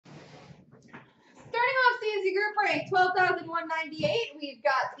CNC group break, 12,198. We've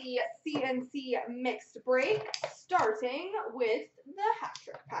got the CNC mixed break, starting with the hat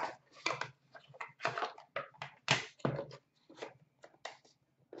trick pack.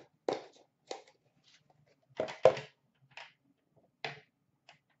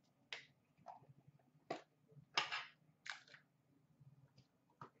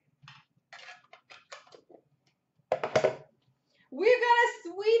 We've got a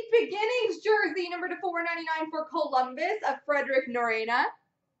Sweet Beginnings jersey, number to 499 for Columbus, of Frederick Norena.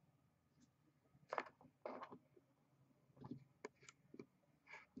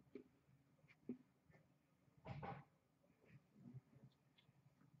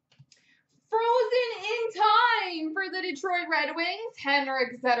 Frozen in Time for the Detroit Red Wings,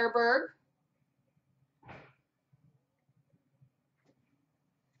 Henrik Zetterberg.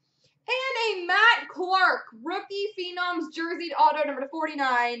 And a Matt Clark Rookie Phenoms jerseyed auto, number to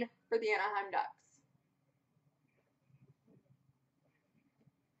 49 for the Anaheim Ducks.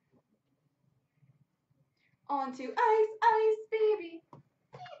 On to Ice, Ice Baby.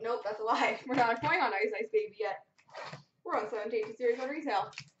 Nope, that's a lie. We're not going on Ice, Ice Baby yet. We're on 17 series on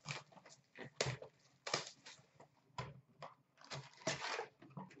retail.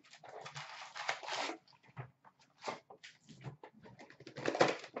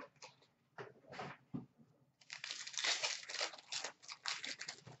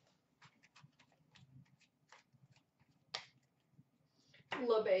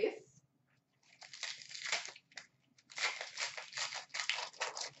 LaBase.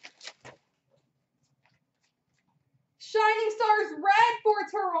 Shining Stars Red for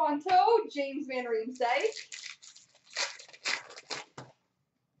Toronto, James Van Riemsdyk.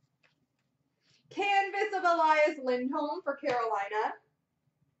 Canvas of Elias Lindholm for Carolina.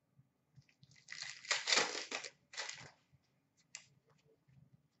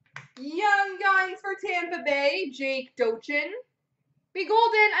 Young Guns for Tampa Bay, Jake Dochin. Be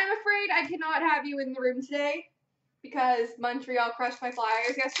Golden, I'm afraid I cannot have you in the room today because Montreal crushed my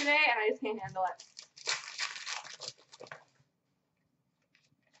Flyers yesterday and I just can't handle it.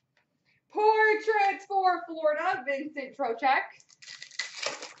 Portraits for Florida, Vincent Trocheck.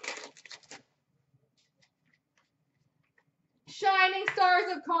 Shining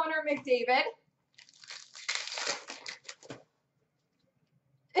Stars of Connor McDavid.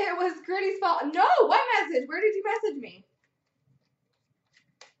 It was Gritty's fault. No, what message? Where did you message me?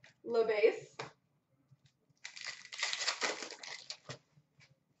 LaBase.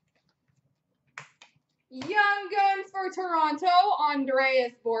 Young Guns for Toronto,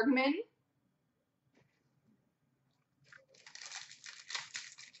 Andreas Borgman.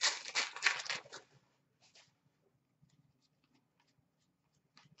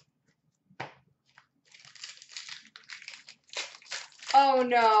 Oh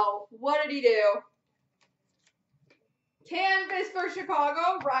no, what did he do? Canvas for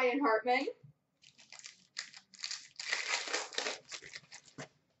Chicago, Ryan Hartman.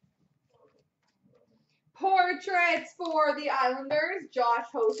 Portraits for the Islanders, Josh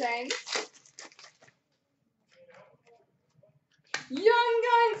Hosang. Young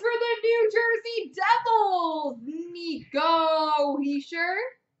Guns for the New Jersey Devils, Nico Hischier.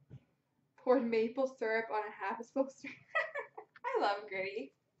 Poured maple syrup on a half a poster. I love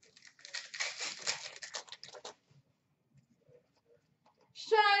Gritty.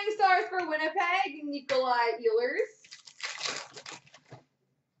 Shining Stars for Winnipeg, Nikolai Ehlers.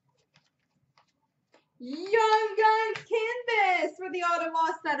 Young Guns Canvas for the Ottawa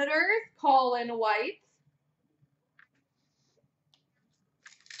Senators, Colin White.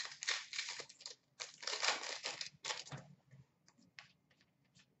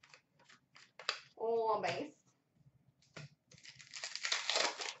 LaBase.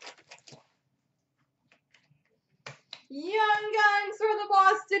 Young Guns for the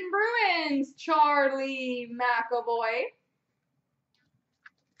Boston Bruins, Charlie McAvoy.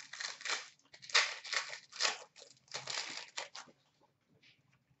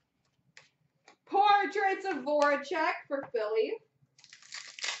 Portraits of Voracek for Philly.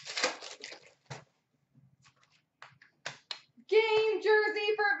 Game jersey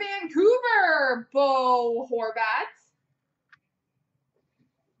for Vancouver, Bo Horvat.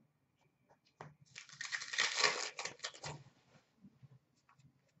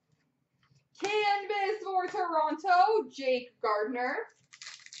 Canvas for Toronto, Jake Gardner.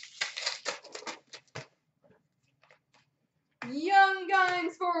 Young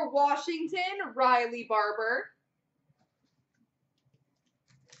Guns for Washington, Riley Barber.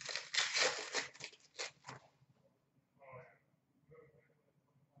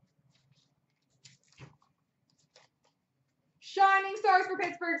 Shining stars for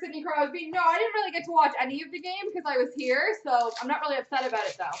Pittsburgh, Sidney Crosby. No, I didn't really get to watch any of the game because I was here, so I'm not really upset about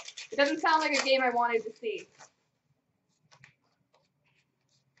it, though. It doesn't sound like a game I wanted to see.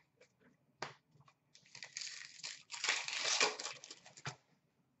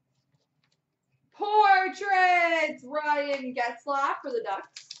 Portraits! Ryan Getzlaf for the Ducks.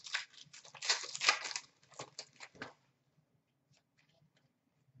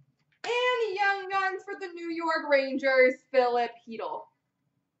 And Young Guns for the New York Rangers, Philip Hedl.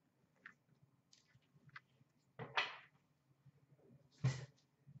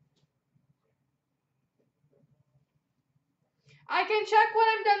 I can check when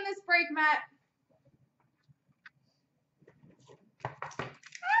I'm done this break, Matt. I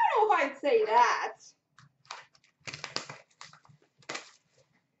don't know if I'd say that.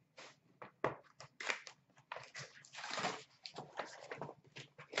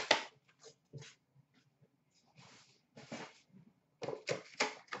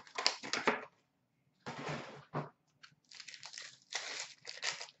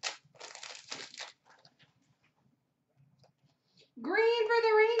 Green for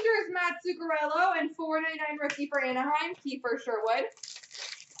the Rangers, Matt Zuccarello, and $4.99 rookie for Anaheim, Kiefer Sherwood.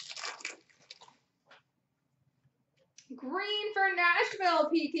 Green for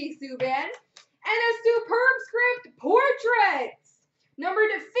Nashville, PK Subban, and a superb script portrait. Number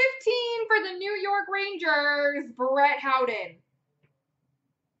to 15 for the New York Rangers, Brett Howden.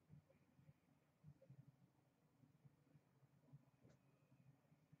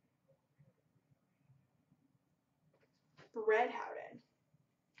 Brett Howden.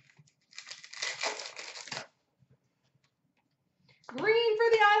 Green for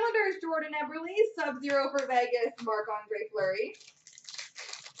the Islanders, Jordan Eberle. Sub-Zero for Vegas, Marc-Andre Fleury.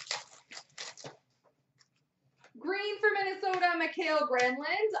 Green for Minnesota, Mikhail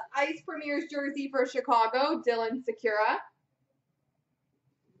Granlund. Ice Premier's jersey for Chicago, Dylan Sekura.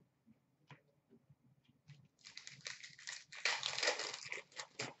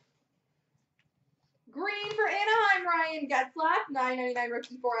 Green for Anaheim, Ryan Getzlaf. $9.99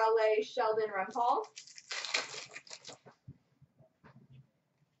 rookie for LA, Sheldon Rempal.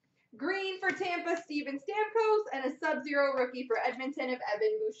 Green for Tampa, Steven Stamkos, and a Sub-Zero rookie for Edmonton of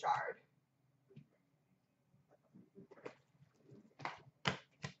Evan Bouchard.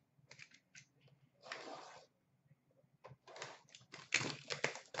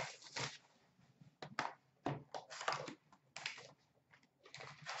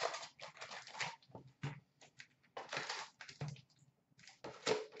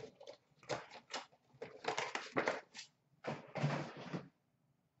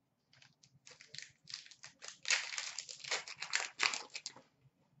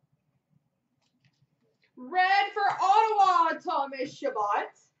 Red for Ottawa, Thomas Chabot.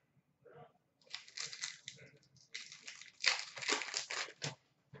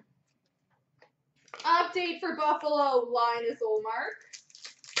 Update for Buffalo, Linus Ullmark.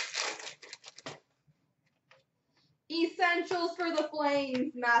 Essentials for the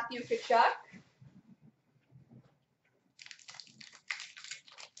Flames, Matthew Tkachuk.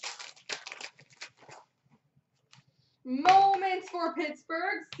 Moments for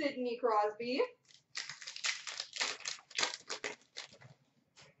Pittsburgh, Sidney Crosby.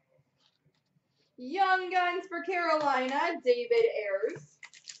 Young Guns for Carolina, David Ayers.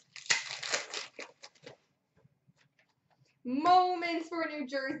 Moments for New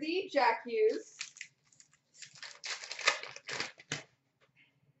Jersey, Jack Hughes.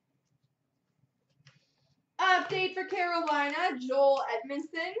 Update for Carolina, Joel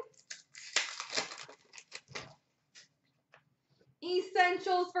Edmondson.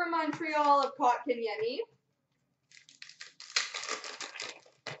 Essentials for Montreal of Kotkaniemi.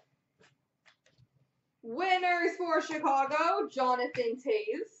 Winners for Chicago, Jonathan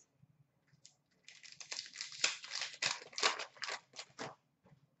Toews.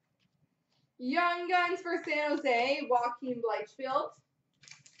 Young Guns for San Jose, Joaquin Bleichfield.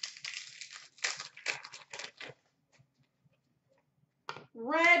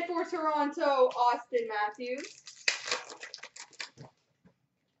 Red for Toronto, Austin Matthews.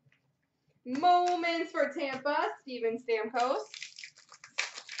 Moments for Tampa, Steven Stamkos.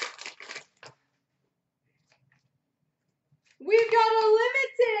 We've got a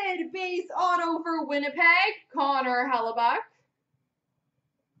limited base auto for Winnipeg, Connor Hellebuck.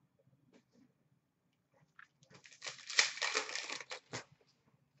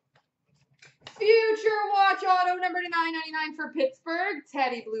 Future Watch auto number to 9.99 for Pittsburgh,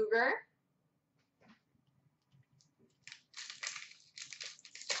 Teddy Bluger.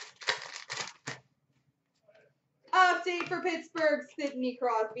 Update for Pittsburgh, Sidney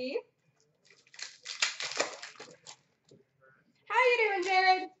Crosby. How you doing,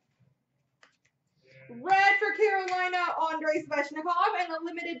 Jared? Red for Carolina, Andrei Sveshnikov, and a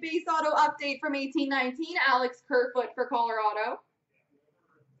limited base auto update from 1819, Alex Kerfoot for Colorado.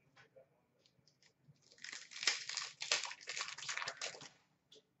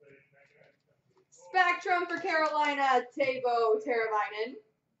 Spectrum for Carolina, Teuvo Teravainen.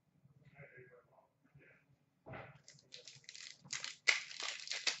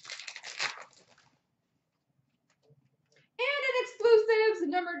 And an exclusives,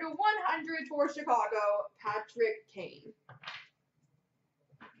 number to 100 for Chicago, Patrick Kane.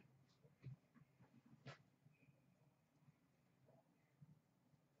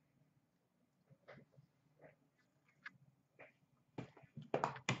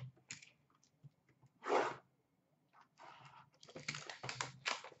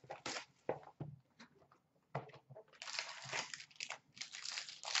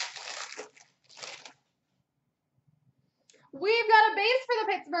 We've got a base for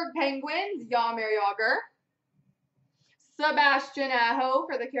the Pittsburgh Penguins, Jaromir Jagr. Sebastian Aho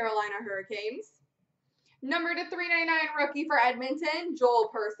for the Carolina Hurricanes. Number to 399 rookie for Edmonton, Joel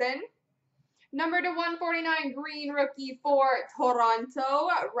Person. Number to 149 green rookie for Toronto,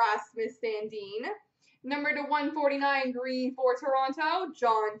 Rasmus Sandin. Number to 149 green for Toronto,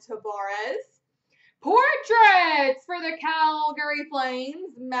 John Tavares. Portraits for the Calgary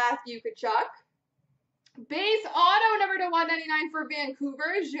Flames, Matthew Tkachuk. Base auto number to 199 for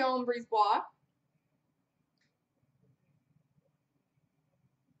Vancouver, Guillaume Brisebois.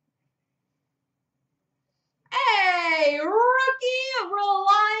 A rookie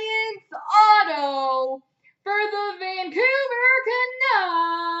Reliance auto for the Vancouver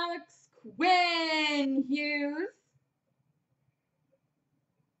Canucks, Quinn Hughes.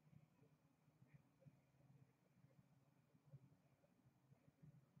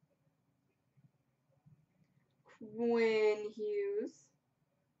 Quinn Hughes.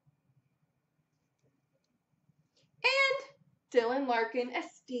 And Dylan Larkin,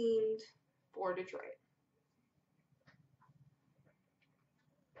 esteemed for Detroit.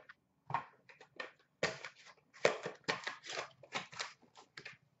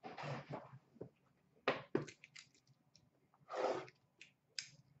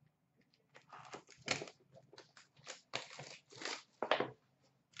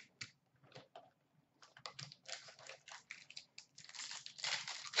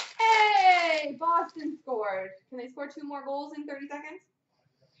 Boston scored. Can they score 2 more goals in 30 seconds?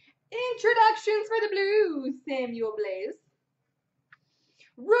 Introductions for the Blues, Samuel Blaze.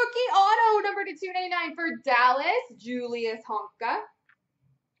 Rookie auto number to 299 for Dallas, Julius Honka.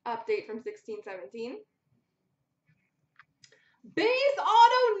 Update from 16-17. Base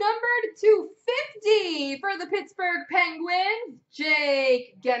auto number to 250 for the Pittsburgh Penguins,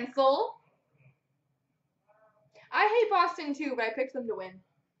 Jake Gensel. I hate Boston too, but I picked them to win.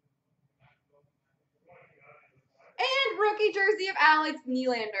 And rookie jersey of Alex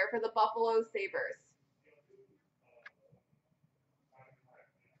Nylander for the Buffalo Sabres.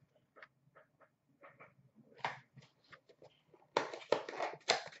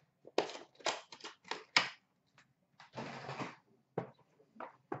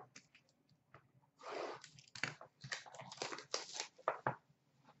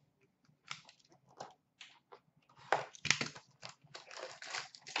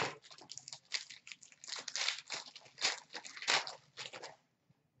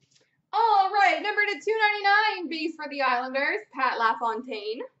 Number to 299 base for the Islanders, Pat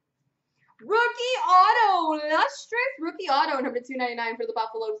LaFontaine. Rookie auto, lustrous rookie auto, number 299 for the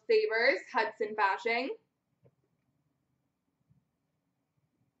Buffalo Sabres, Hudson Fasching.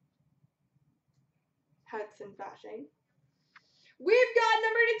 We've got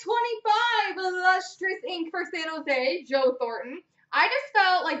number to 25, lustrous ink for San Jose, Joe Thornton. I just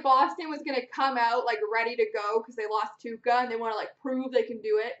felt like Boston was going to come out like ready to go because they lost Tuukka and they want to like prove they can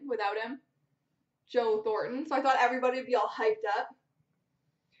do it without him. Joe Thornton. So I thought everybody would be all hyped up.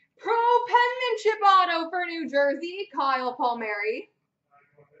 Pro penmanship auto for New Jersey, Kyle Palmieri.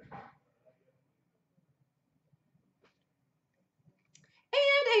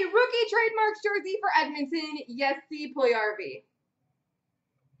 And a rookie trademarks jersey for Edmonton, Jesse Puljujarvi.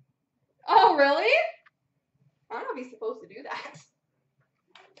 Oh, really? I don't know if he's supposed to do that.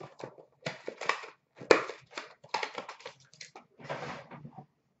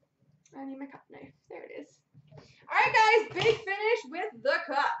 I need my cup knife. There it is. All right, guys. Big finish with the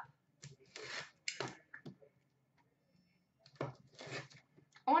cup.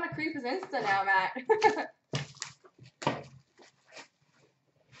 I want to creep his Insta now, Matt.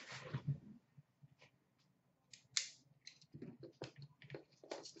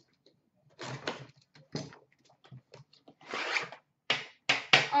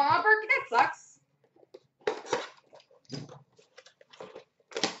 Aw, Burke, that sucks.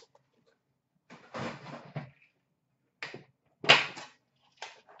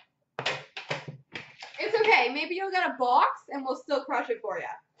 It's okay. Maybe you'll get a box and we'll still crush it for you.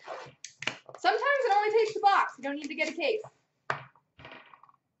 Sometimes it only takes a box. You don't need to get a case.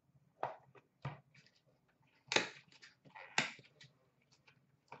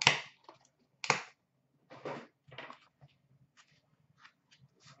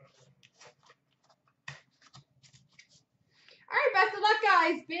 Alright, best of luck,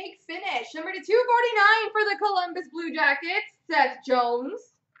 guys. Big finish. Number to 249 for the Columbus Blue Jackets, Seth Jones.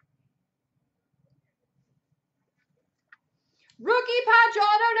 Rookie patch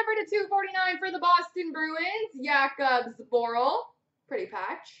auto, number to 249 for the Boston Bruins, Jakob Zboril. Pretty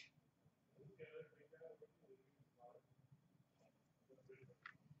patch.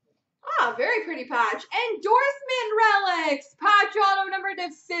 Ah, very pretty patch. Endorsement relics. Patch auto number to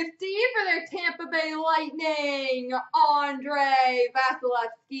 50 for their Tampa Bay Lightning, Andrei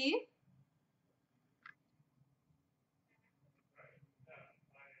Vasilevsky.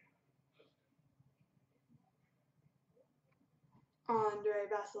 Andrei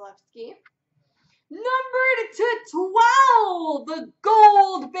Vasilevsky. Numbered to 12, the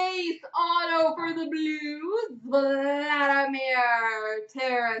gold base auto for the Blues, Vladimir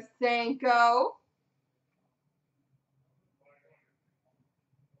Tarasenko.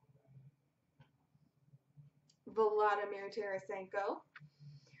 Vladimir Tarasenko.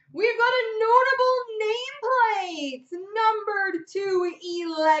 We've got a notable nameplate, numbered to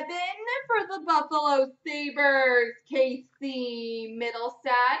 11 for the Buffalo Sabres, Casey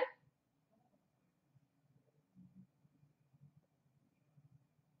Mittelstadt.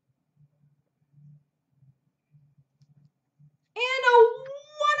 And a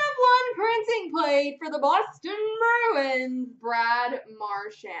one-of-one printing plate for the Boston Bruins, Brad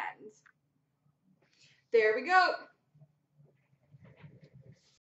Marchand. There we go.